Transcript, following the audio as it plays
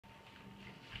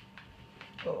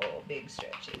Big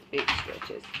stretches, big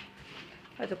stretches.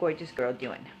 How's a gorgeous girl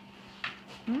doing?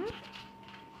 Hmm?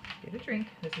 Get a drink.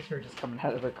 This is her just coming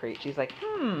out of her crate. She's like,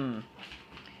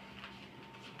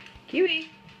 Kiwi.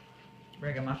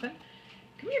 Ragamuffin.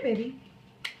 Come here, baby.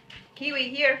 Kiwi,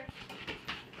 here.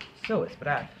 So is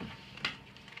brav.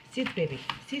 Sit, baby.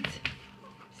 Sit.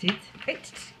 Sit. Hey,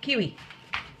 Kiwi.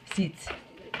 Sit.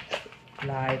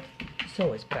 Live.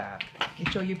 So is brav.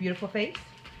 You show your beautiful face?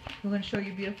 You want to show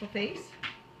your beautiful face?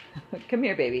 Come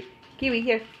here, baby. Kiwi,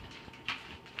 here.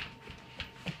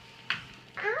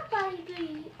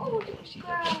 Oh, she's a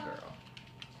good girl.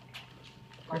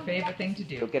 Her favorite thing to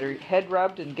do. Get her head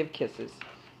rubbed and give kisses.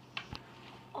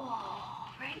 Oh,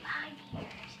 right behind here.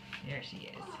 There she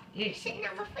is. You're sitting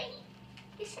on my feet.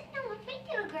 You're sitting on my feet,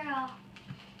 little girl.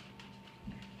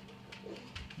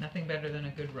 Nothing better than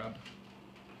a good rub.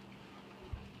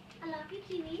 I love you,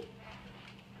 Kiwi.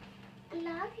 I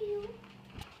love you.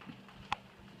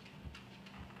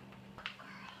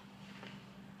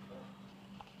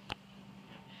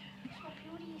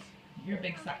 You're a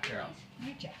big suck girl,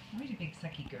 aren't you? You're a big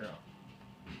sucky girl.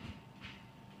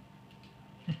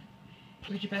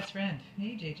 Where's your best friend?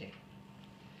 Hey, JJ.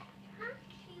 Hi,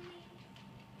 Kiwi.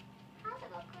 How's a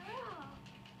little girl?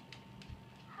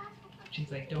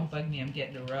 She's like, don't bug me, I'm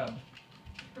getting a rub.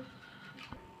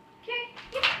 Okay.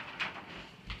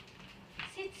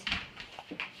 Sit.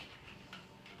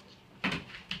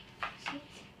 Sit.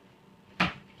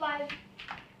 5.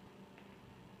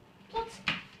 Plots.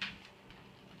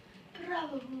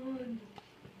 Bravo.